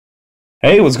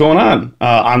Hey, what's going on?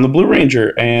 I'm the Blue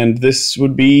Ranger, and this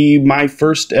would be my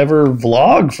first ever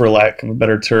vlog, for lack of a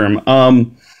better term. I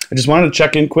just wanted to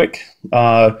check in quick,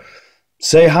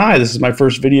 say hi. This is my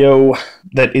first video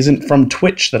that isn't from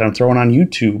Twitch that I'm throwing on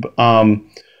YouTube.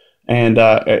 And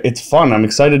it's fun. I'm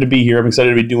excited to be here. I'm excited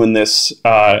to be doing this.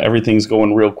 Everything's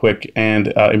going real quick and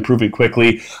improving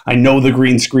quickly. I know the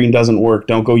green screen doesn't work.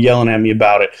 Don't go yelling at me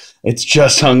about it. It's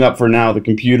just hung up for now. The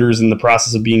computer's in the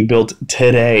process of being built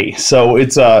today. So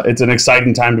it's an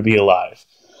exciting time to be alive.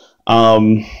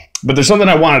 But there's something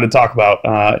I wanted to talk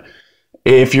about.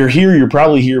 If you're here, you're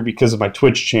probably here because of my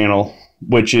Twitch channel,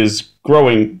 which is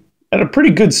growing at a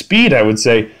pretty good speed, I would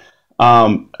say.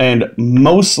 And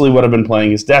mostly what I've been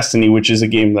playing is Destiny, which is a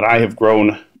game that I have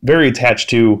grown very attached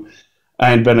to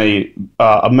and been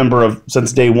a member of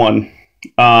since day one.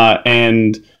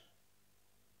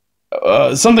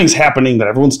 Something's happening that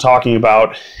everyone's talking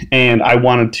about, and I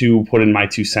wanted to put in my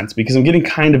 2 cents because I'm getting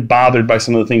kind of bothered by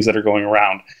some of the things that are going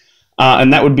around.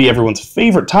 And that would be everyone's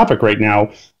favorite topic right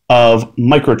now of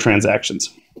microtransactions.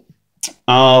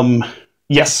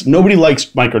 Yes, nobody likes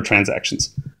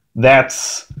microtransactions.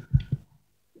 That's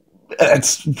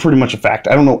pretty much a fact.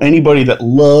 I don't know anybody that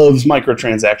loves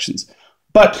microtransactions.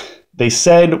 But they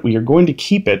said we are going to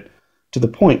keep it to the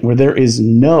point where there is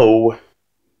no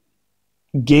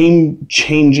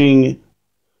game-changing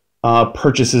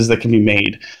purchases that can be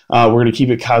made. We're going to keep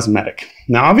it cosmetic.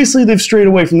 Now, obviously, they've strayed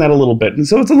away from that a little bit, and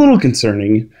so it's a little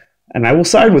concerning, and I will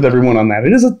side with everyone on that.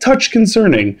 It is a touch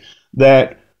concerning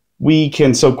that we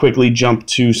can so quickly jump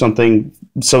to something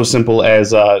so simple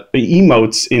as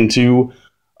emotes into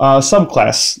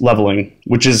subclass leveling,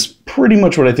 which is pretty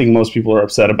much what I think most people are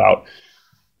upset about.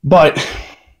 But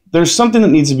there's something that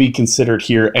needs to be considered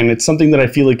here, and it's something that I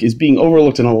feel like is being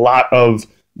overlooked in a lot of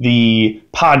the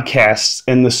podcasts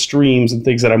and the streams and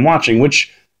things that I'm watching,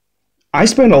 which I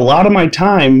spend a lot of my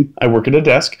time, I work at a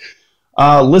desk,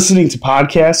 listening to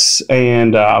podcasts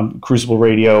and Crucible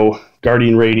Radio,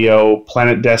 Guardian Radio,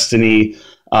 Planet Destiny,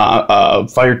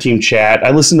 Fireteam Chat.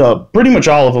 I listen to pretty much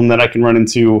all of them that I can run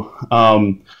into,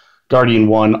 Guardian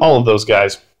One, all of those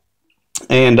guys.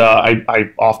 And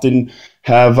I often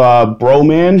have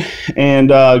Broman and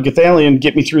Gathalion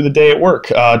get me through the day at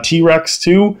work. T-Rex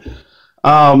too,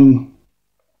 and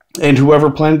whoever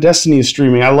Planet Destiny is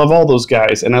streaming. I love all those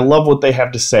guys, and I love what they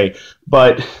have to say.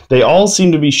 But they all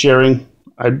seem to be sharing.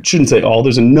 I shouldn't say all.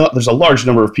 There's a large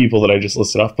number of people that I just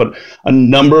listed off, but a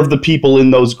number of the people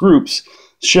in those groups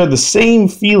share the same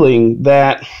feeling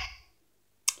that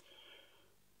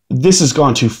this has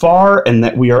gone too far and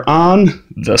that we are on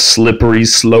the slippery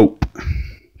slope.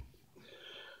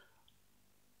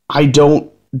 I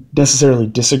don't necessarily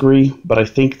disagree, but I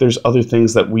think there's other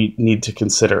things that we need to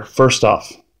consider. First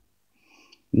off,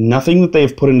 nothing that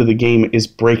they've put into the game is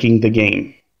breaking the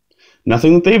game.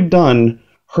 Nothing that they've done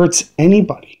hurts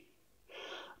anybody.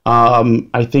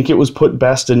 I think it was put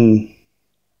best in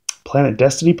Planet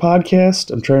Destiny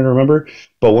podcast, I'm trying to remember,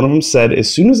 but one of them said,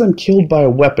 as soon as I'm killed by a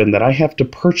weapon that I have to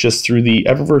purchase through the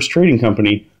Eververse Trading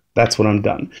Company, that's when I'm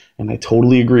done. And I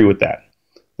totally agree with that.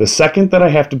 The second that I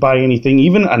have to buy anything,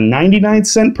 even a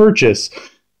 99-cent purchase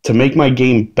to make my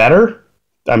game better,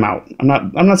 I'm out. I'm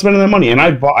not spending that money. And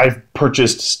I've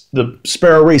purchased the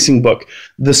Sparrow Racing book,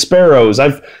 the Sparrows,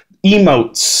 I've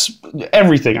emotes,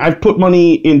 everything. I've put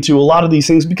money into a lot of these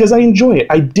things because I enjoy it.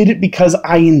 I did it because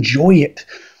I enjoy it.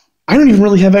 I don't even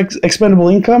really have expendable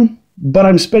income, but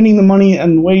I'm spending the money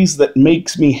in ways that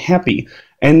makes me happy.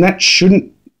 And that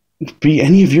shouldn't be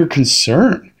any of your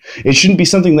concern. It shouldn't be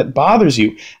something that bothers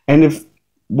you. And if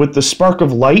with the Spark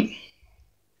of Light,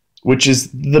 which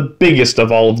is the biggest of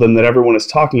all of them that everyone is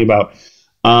talking about,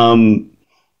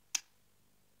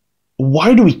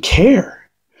 why do we care?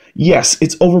 Yes,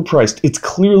 it's overpriced. It's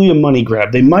clearly a money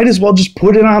grab. They might as well just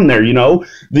put it on there, you know,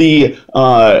 the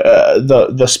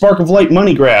Spark of Light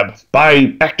money grab by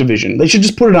Activision. They should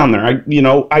just put it on there.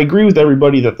 I agree with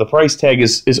everybody that the price tag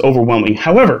is overwhelming.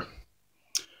 However,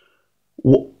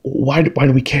 why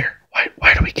do we care?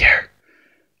 Why do we care?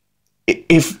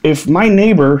 If my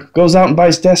neighbor goes out and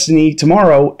buys Destiny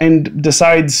tomorrow and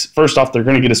decides, first off, they're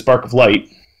going to get a Spark of Light,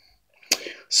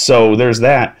 so there's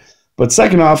that. But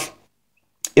second off,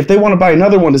 if they want to buy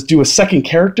another one to do a second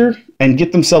character and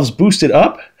get themselves boosted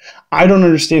up, I don't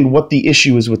understand what the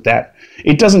issue is with that.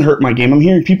 It doesn't hurt my game. I'm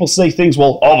hearing people say things,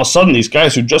 well, all of a sudden these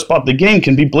guys who just bought the game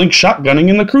can be blink shotgunning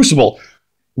in the Crucible.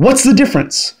 What's the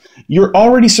difference? You're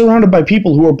already surrounded by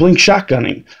people who are blink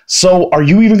shotgunning. So are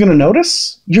you even going to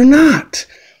notice? You're not.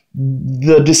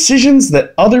 The decisions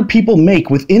that other people make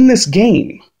within this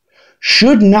game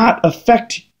should not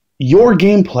affect your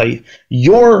gameplay,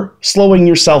 you're slowing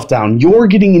yourself down, you're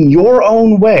getting in your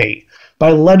own way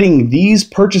by letting these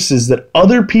purchases that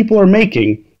other people are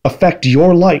making affect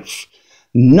your life.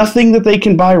 Nothing that they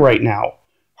can buy right now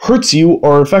hurts you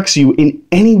or affects you in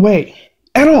any way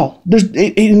at all. There's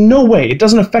in no way. It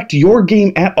doesn't affect your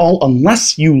game at all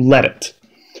unless you let it.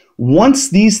 Once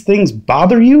these things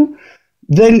bother you,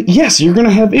 then yes, you're going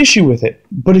to have issue with it.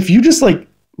 But if you just like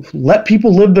let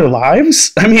people live their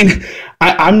lives, I mean,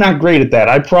 I'm not great at that.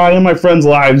 I pry on my friends'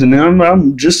 lives, and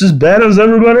I'm just as bad as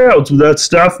everybody else with that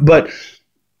stuff. But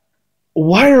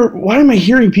why am I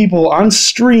hearing people on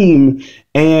stream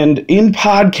and in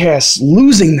podcasts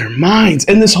losing their minds?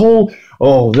 And this whole,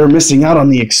 oh, they're missing out on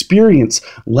the experience.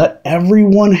 Let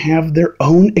everyone have their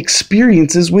own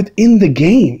experiences within the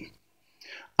game.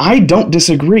 I don't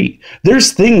disagree.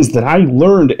 There's things that I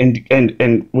learned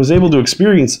and was able to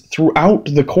experience throughout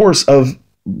the course of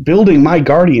building my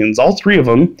Guardians, all three of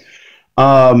them,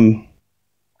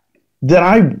 that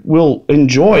I will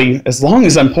enjoy as long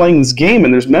as I'm playing this game,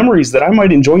 and there's memories that I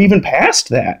might enjoy even past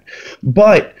that.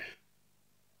 But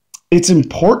it's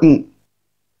important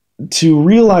to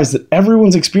realize that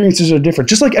everyone's experiences are different,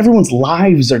 just like everyone's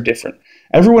lives are different.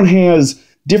 Everyone has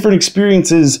different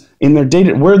experiences in their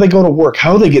data, where they go to work,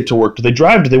 how they get to work, do they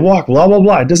drive, do they walk, blah, blah,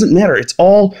 blah. It doesn't matter. It's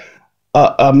all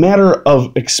a matter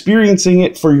of experiencing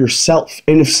it for yourself.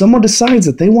 And if someone decides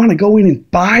that they want to go in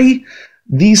and buy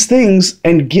these things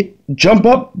and jump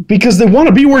up because they want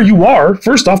to be where you are,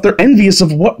 first off, they're envious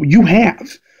of what you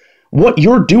have, what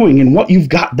you're doing and what you've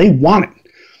got. They want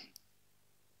it.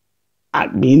 I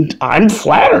mean, I'm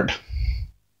flattered.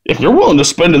 If you're willing to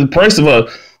spend the price of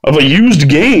a used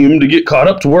game to get caught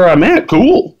up to where I'm at,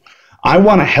 cool. I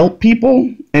want to help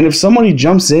people, and if somebody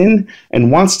jumps in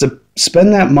and wants to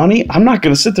spend that money, I'm not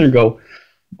going to sit there and go,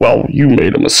 well, you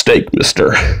made a mistake,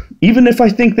 mister. Even if I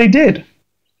think they did.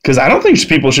 Because I don't think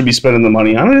people should be spending the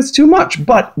money on it. It's too much.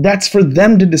 But that's for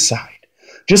them to decide.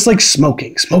 Just like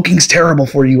smoking. Smoking's terrible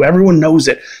for you. Everyone knows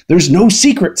it. There's no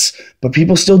secrets. But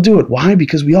people still do it. Why?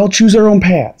 Because we all choose our own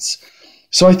paths.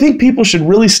 So I think people should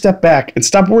really step back and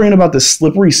stop worrying about the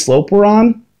slippery slope we're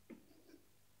on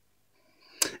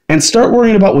and start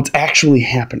worrying about what's actually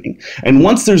happening. And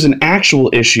once there's an actual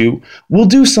issue, we'll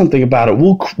do something about it.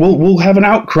 We'll have an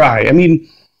outcry. I mean,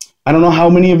 I don't know how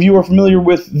many of you are familiar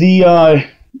with the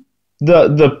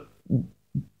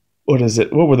what is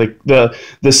it? What were they?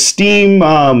 The Steam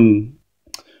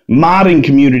modding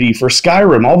community for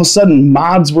Skyrim. All of a sudden,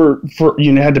 mods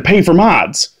had to pay for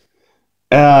mods.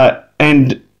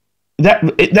 And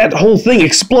that whole thing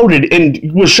exploded and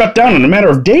was shut down in a matter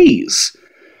of days.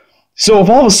 So if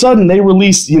all of a sudden they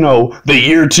release, the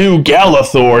Year 2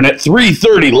 Galathorn at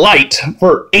 330 light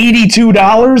for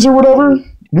 $82 or whatever,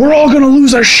 we're all going to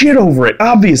lose our shit over it,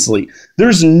 obviously.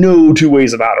 There's no two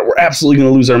ways about it. We're absolutely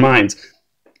going to lose our minds.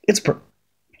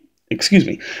 Excuse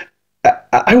me.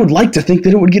 I would like to think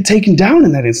that it would get taken down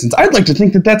in that instance. I'd like to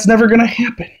think that that's never going to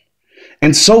happen.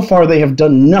 And so far, they have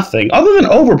done nothing, other than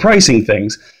overpricing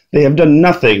things, they have done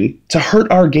nothing to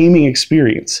hurt our gaming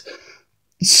experience.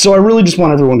 So I really just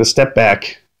want everyone to step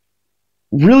back,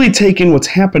 really take in what's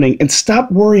happening, and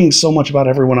stop worrying so much about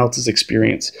everyone else's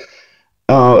experience.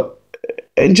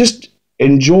 And just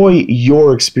enjoy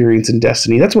your experience in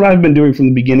Destiny. That's what I've been doing from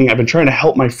the beginning. I've been trying to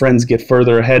help my friends get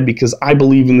further ahead because I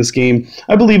believe in this game,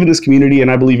 I believe in this community,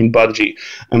 and I believe in Bungie.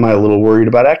 Am I a little worried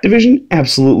about Activision?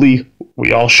 Absolutely.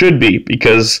 We all should be,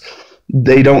 because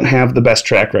they don't have the best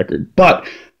track record. But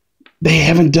they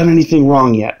haven't done anything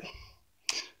wrong yet.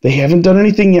 They haven't done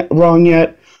anything wrong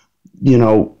yet.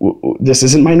 This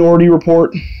isn't Minority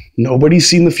Report. Nobody's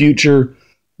seen the future.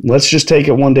 Let's just take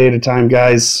it one day at a time,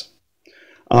 guys.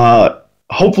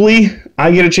 Hopefully,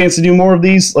 I get a chance to do more of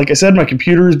these. Like I said, my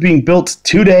computer is being built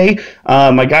today.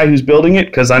 My guy who's building it,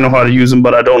 because I know how to use them,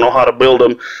 but I don't know how to build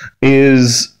them,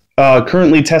 is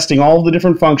currently testing all of the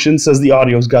different functions. Says the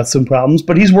audio's got some problems,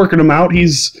 but he's working them out.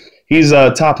 He's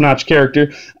a top-notch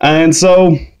character. And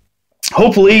so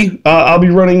hopefully I'll be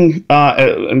running,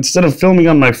 instead of filming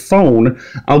on my phone,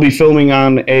 I'll be filming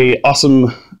on a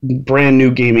awesome brand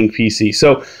new gaming PC.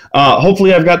 So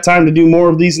hopefully I've got time to do more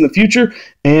of these in the future.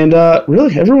 And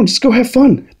really, everyone, just go have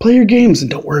fun. Play your games and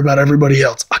don't worry about everybody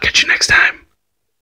else. I'll catch you next time.